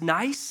 that's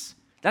nice.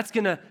 That's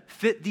going to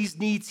fit these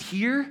needs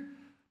here,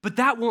 but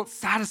that won't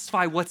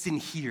satisfy what's in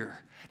here.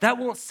 That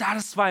won't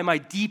satisfy my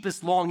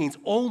deepest longings.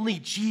 Only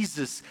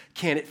Jesus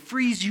can. It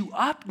frees you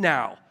up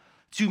now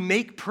to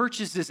make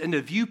purchases and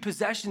to view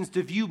possessions,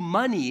 to view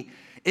money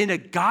in a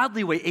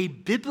godly way, a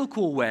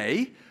biblical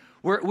way,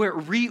 where it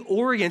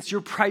reorients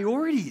your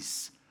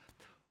priorities.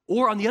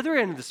 Or on the other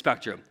end of the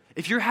spectrum,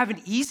 if you're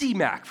having Easy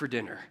Mac for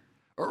dinner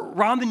or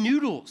ramen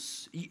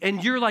noodles,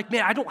 and you're like,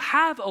 man, I don't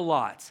have a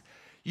lot,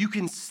 you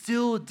can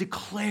still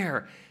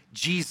declare,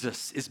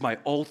 Jesus is my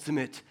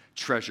ultimate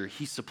treasure.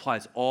 He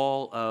supplies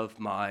all of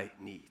my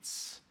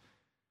needs.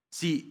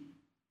 See,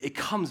 it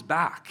comes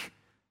back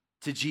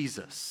to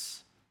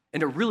Jesus.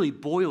 And it really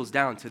boils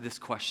down to this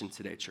question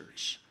today,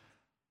 church.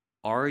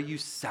 Are you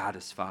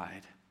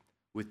satisfied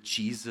with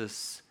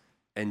Jesus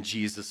and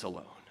Jesus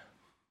alone?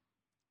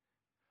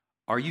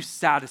 Are you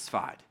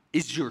satisfied?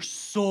 Is your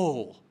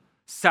soul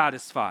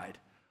satisfied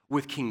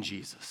with King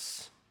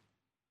Jesus?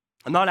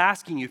 I'm not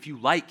asking you if you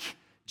like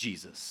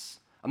Jesus.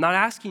 I'm not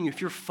asking you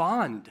if you're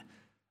fond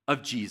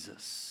of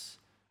Jesus.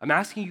 I'm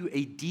asking you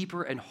a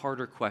deeper and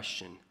harder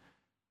question.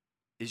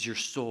 Is your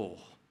soul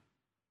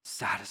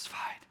satisfied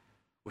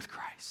with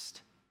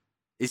Christ?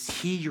 Is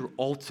he your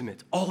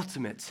ultimate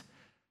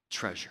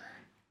treasure?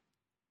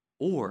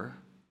 Or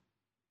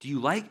do you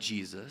like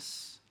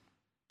Jesus,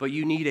 but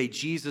you need a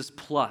Jesus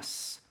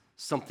plus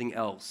something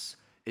else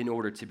in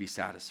order to be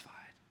satisfied?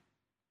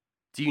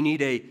 Do you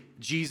need a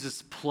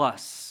Jesus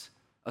plus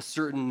a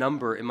certain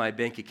number in my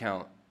bank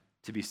account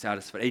to be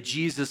satisfied? A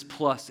Jesus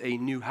plus a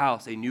new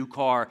house, a new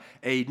car,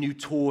 a new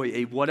toy,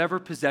 a whatever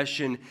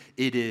possession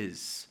it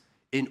is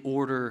in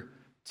order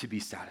to be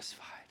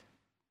satisfied?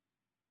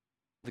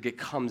 Look, it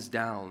comes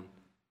down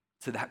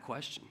to that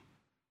question.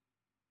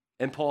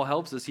 And Paul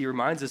helps us. He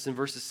reminds us in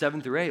verses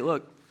 7 through 8,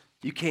 look,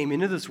 you came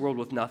into this world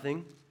with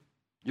nothing.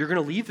 You're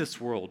going to leave this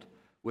world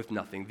with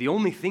nothing. The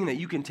only thing that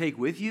you can take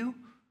with you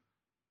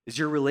is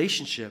your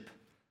relationship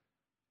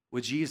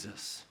with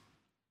Jesus.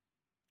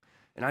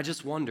 And I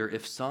just wonder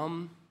if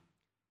some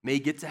may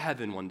get to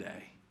heaven one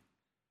day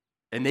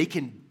and they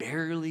can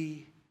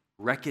barely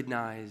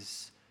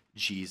recognize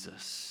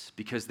Jesus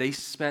because they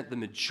spent the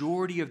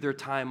majority of their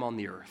time on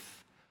the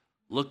earth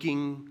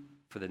looking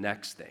for the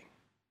next thing,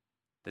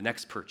 the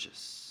next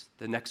purchase,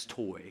 the next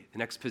toy, the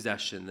next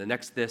possession, the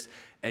next this,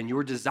 and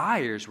your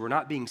desires were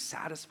not being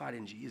satisfied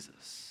in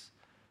Jesus,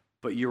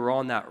 but you were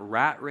on that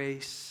rat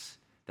race,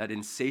 that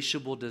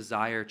insatiable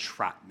desire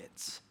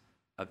trapment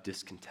of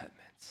discontentment.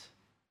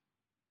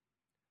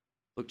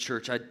 Look,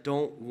 church, I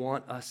don't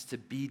want us to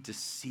be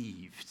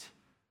deceived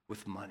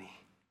with money.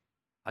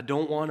 I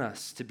don't want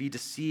us to be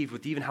deceived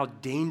with even how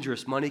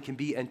dangerous money can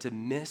be and to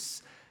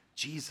miss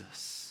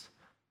Jesus.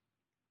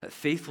 That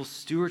faithful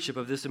stewardship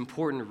of this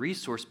important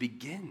resource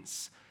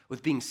begins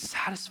with being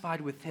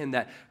satisfied with him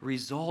that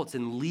results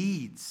and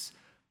leads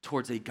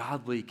towards a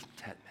godly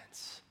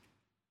contentment.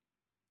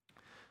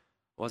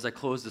 Well, as I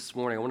close this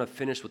morning, I want to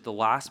finish with the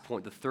last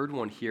point, the third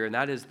one here, and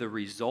that is the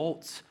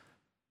result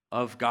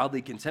of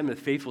godly contentment,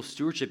 faithful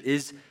stewardship,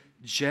 is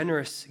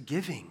generous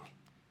giving.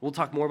 We'll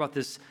talk more about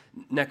this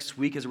next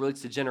week as it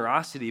relates to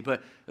generosity,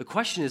 but the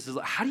question is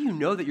how do you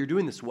know that you're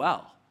doing this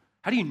well?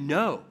 How do you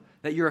know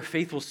that you're a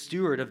faithful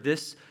steward of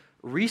this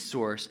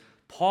resource?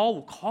 Paul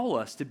will call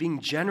us to being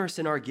generous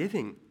in our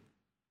giving.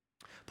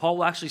 Paul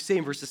will actually say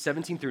in verses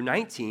 17 through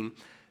 19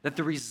 that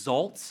the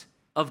result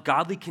of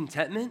godly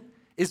contentment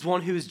is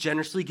one who is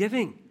generously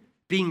giving,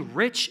 being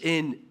rich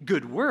in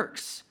good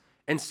works,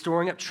 and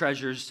storing up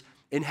treasures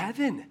in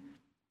heaven.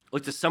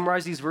 Look, to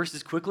summarize these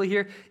verses quickly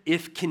here,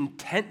 if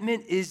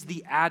contentment is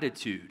the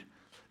attitude,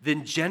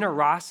 then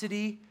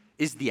generosity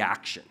is the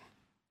action.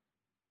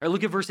 All right,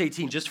 look at verse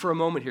 18 just for a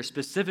moment here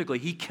specifically.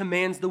 He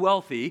commands the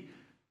wealthy,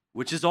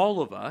 which is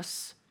all of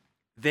us,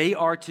 they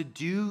are to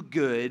do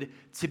good,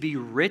 to be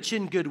rich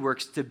in good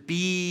works, to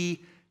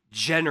be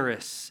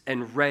generous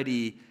and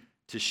ready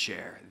to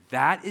share.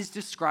 That is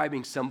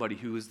describing somebody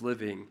who is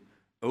living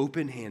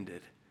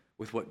open-handed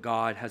with what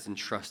God has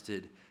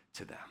entrusted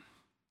to them.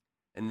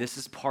 And this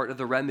is part of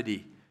the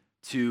remedy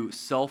to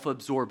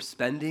self-absorbed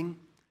spending,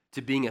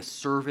 to being a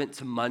servant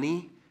to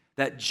money.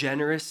 That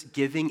generous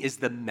giving is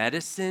the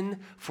medicine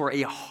for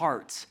a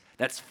heart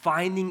that's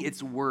finding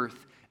its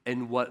worth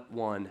in what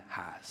one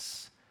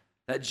has.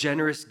 That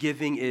generous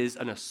giving is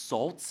an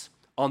assault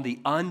on the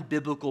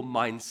unbiblical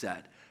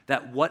mindset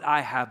that what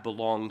I have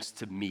belongs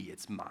to me,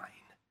 it's mine.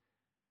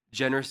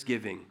 Generous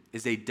giving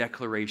is a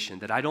declaration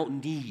that I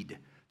don't need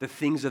the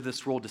things of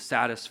this world to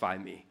satisfy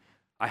me.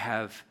 I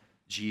have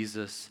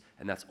Jesus,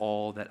 and that's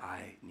all that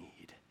I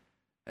need.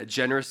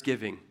 Generous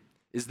giving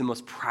is the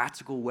most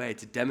practical way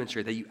to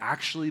demonstrate that you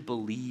actually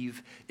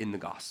believe in the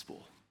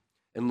gospel.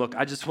 And look,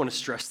 I just want to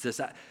stress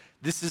this.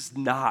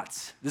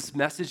 This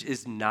message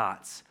is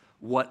not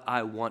what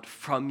I want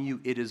from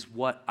you. It is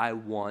what I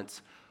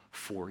want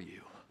for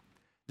you.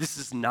 This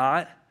is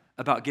not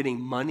about getting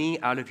money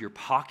out of your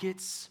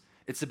pockets.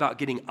 It's about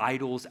getting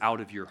idols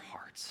out of your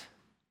heart.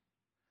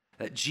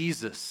 That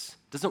Jesus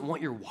doesn't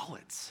want your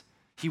wallets.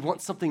 He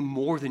wants something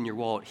more than your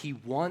wallet. He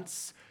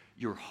wants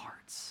your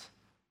hearts.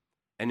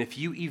 And if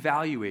you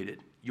evaluated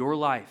your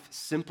life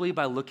simply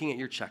by looking at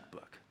your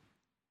checkbook,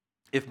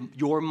 if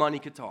your money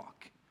could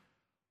talk,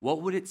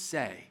 what would it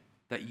say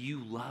that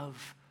you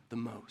love the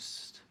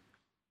most?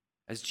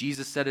 As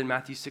Jesus said in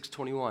Matthew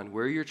 6:21,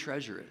 where your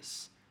treasure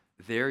is,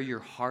 there your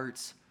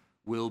heart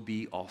will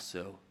be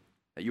also.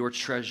 That your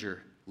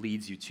treasure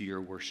leads you to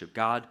your worship.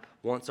 God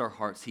wants our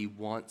hearts. He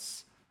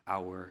wants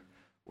our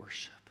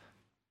worship.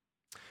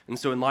 And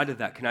so in light of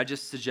that, can I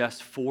just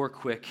suggest 4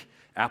 quick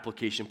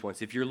application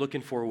points? If you're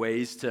looking for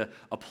ways to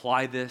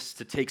apply this,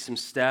 to take some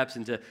steps,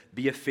 and to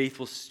be a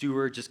faithful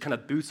steward, just kind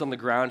of boots on the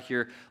ground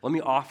here, let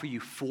me offer you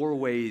 4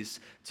 ways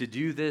to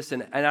do this.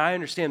 And I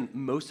understand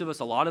most of us,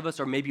 a lot of us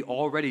are maybe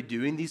already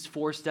doing these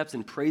 4 steps,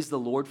 and praise the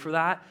Lord for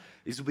that.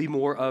 These will be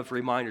more of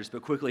reminders.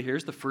 But quickly,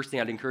 here's the first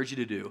thing I'd encourage you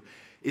to do,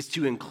 is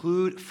to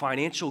include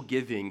financial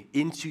giving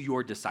into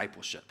your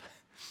discipleship.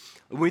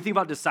 When we think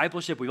about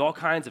discipleship, we have all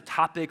kinds of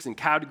topics and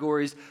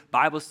categories,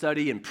 Bible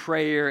study and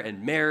prayer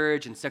and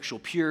marriage and sexual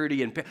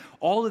purity and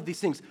all of these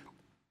things.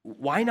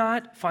 Why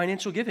not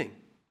financial giving?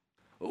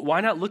 Why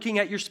not looking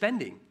at your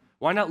spending?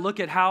 Why not look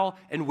at how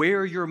and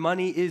where your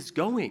money is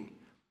going?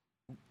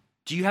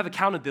 Do you have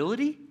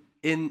accountability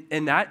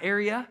in that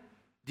area?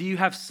 Do you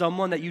have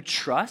someone that you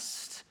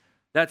trust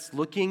that's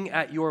looking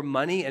at your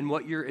money and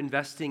what you're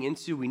investing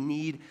into? We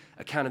need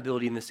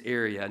accountability in this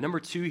area. Number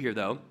 2 here,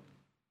 though,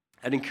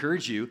 I'd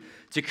encourage you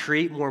to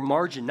create more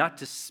margin, not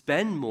to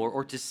spend more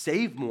or to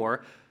save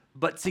more,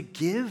 but to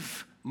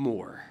give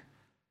more.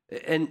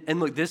 And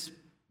look, this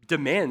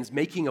demands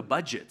making a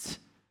budget.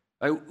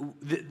 Right?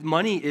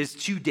 Money is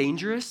too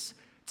dangerous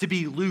to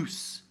be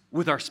loose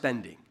with our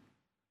spending.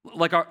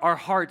 Like our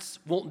hearts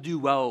won't do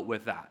well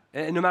with that,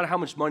 and no matter how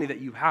much money that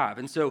you have.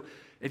 And so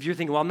if you're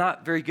thinking, well, I'm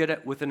not very good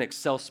with an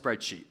Excel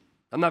spreadsheet.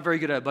 I'm not very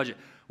good at a budget.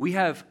 We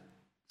have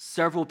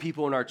several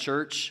people in our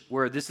church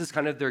where this is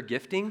kind of their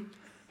gifting,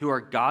 who are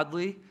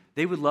godly.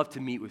 They would love to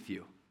meet with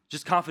you.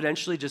 Just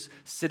confidentially, just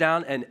sit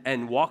down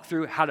and walk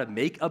through how to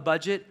make a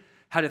budget,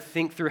 how to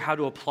think through how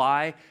to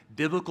apply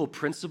biblical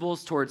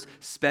principles towards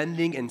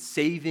spending and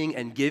saving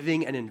and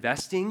giving and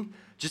investing,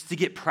 just to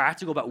get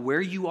practical about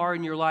where you are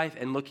in your life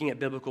and looking at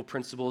biblical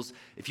principles.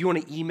 If you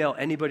want to email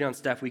anybody on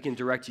staff, we can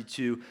direct you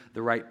to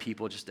the right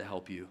people just to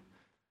help you.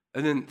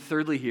 And then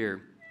thirdly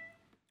here,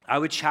 I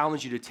would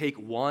challenge you to take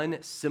one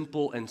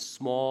simple and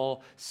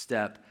small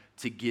step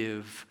to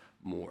give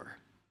more.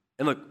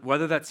 And look,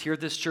 whether that's here at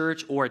this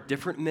church or a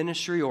different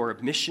ministry or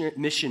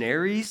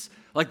missionaries,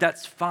 like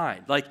that's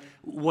fine. Like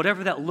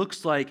whatever that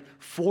looks like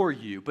for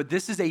you. But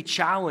this is a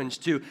challenge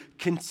to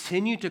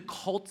continue to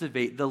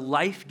cultivate the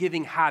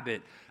life-giving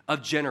habit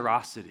of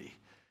generosity.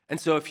 And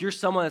so if you're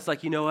someone that's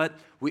like, you know what,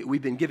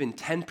 we've been given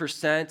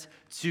 10%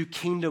 to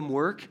kingdom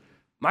work,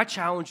 my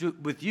challenge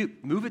with you,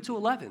 move it to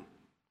 11.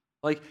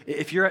 Like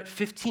if you're at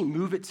 15,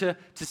 move it to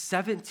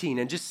 17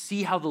 and just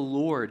see how the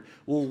Lord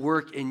will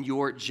work in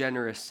your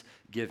generous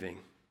giving.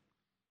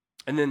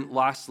 And then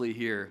lastly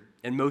here,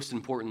 and most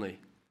importantly,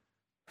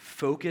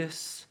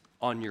 focus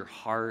on your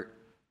heart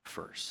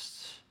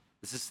first.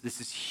 This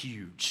is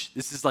huge.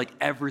 This is like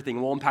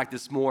everything. We'll unpack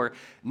this more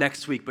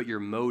next week, but your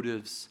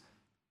motives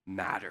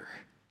matter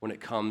when it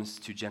comes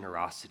to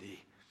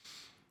generosity.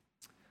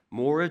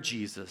 More of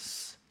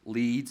Jesus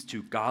leads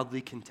to godly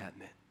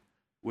contentment,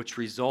 which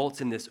results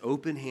in this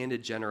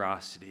open-handed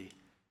generosity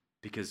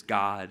because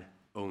God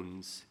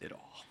owns it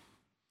all.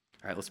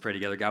 All right, let's pray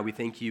together. God, we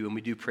thank you and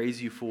we do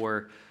praise you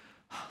for,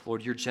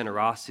 Lord, your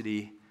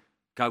generosity.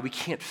 God, we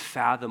can't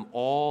fathom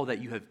all that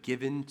you have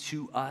given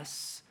to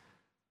us.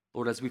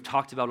 Lord, as we've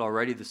talked about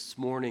already this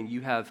morning,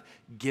 you have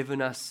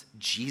given us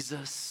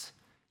Jesus.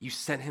 You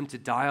sent him to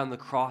die on the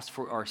cross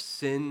for our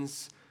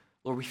sins.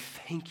 Lord, we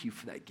thank you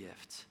for that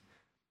gift.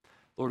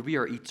 Lord, we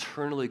are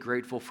eternally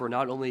grateful for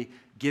not only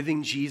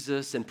giving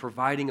Jesus and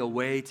providing a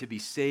way to be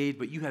saved,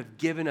 but you have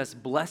given us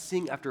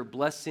blessing after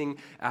blessing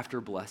after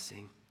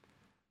blessing.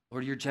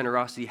 Lord, your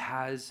generosity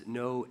has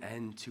no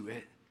end to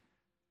it.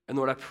 And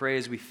Lord, I pray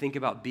as we think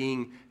about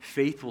being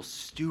faithful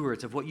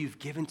stewards of what you've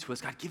given to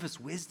us, God, give us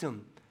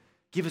wisdom,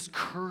 give us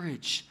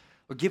courage,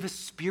 or give us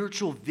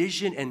spiritual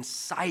vision and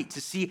sight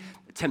to see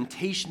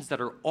temptations that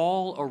are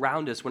all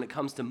around us when it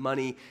comes to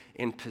money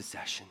and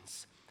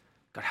possessions.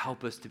 God,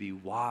 help us to be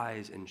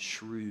wise and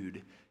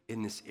shrewd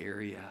in this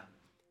area.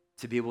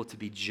 to be able to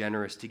be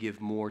generous, to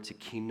give more to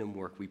kingdom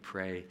work, we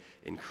pray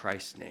in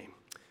Christ's name.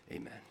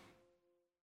 Amen.